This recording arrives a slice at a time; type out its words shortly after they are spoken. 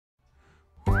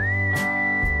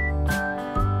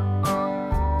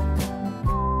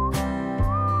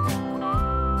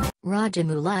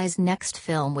Rajamouli's next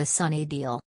film with Sunny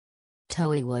Deol.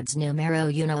 Tollywood's numero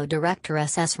uno director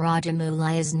SS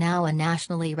Rajamouli is now a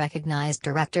nationally recognized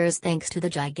director thanks to the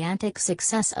gigantic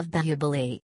success of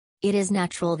Bahubali. It is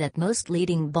natural that most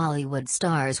leading Bollywood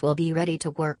stars will be ready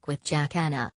to work with Jack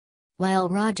Anna. While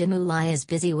Rajamouli is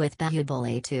busy with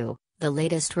Bahubali 2, the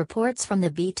latest reports from the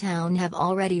B-Town have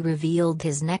already revealed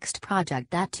his next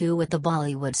project, that too with the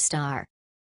Bollywood star.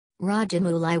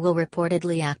 Rajamouli will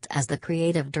reportedly act as the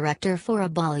creative director for a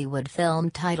Bollywood film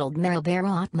titled Mera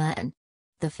Bharat Mahaan.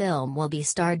 The film will be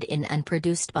starred in and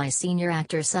produced by senior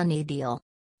actor Sunny Deol.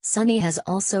 Sunny has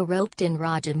also roped in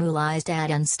Rajamouli's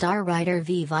dad and star writer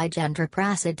KV Vijayendra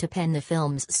Prasad to pen the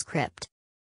film's script.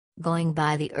 Going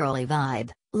by the early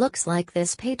vibe, looks like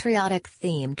this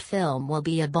patriotic-themed film will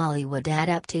be a Bollywood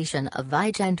adaptation of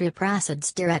Vijayendra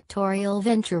Prasad's directorial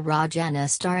venture Rajana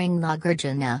starring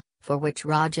Nagarjuna, for which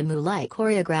Rajamouli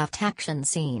choreographed action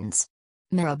scenes.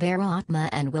 Mera Bharat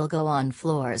Mahaan will go on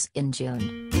floors in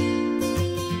June.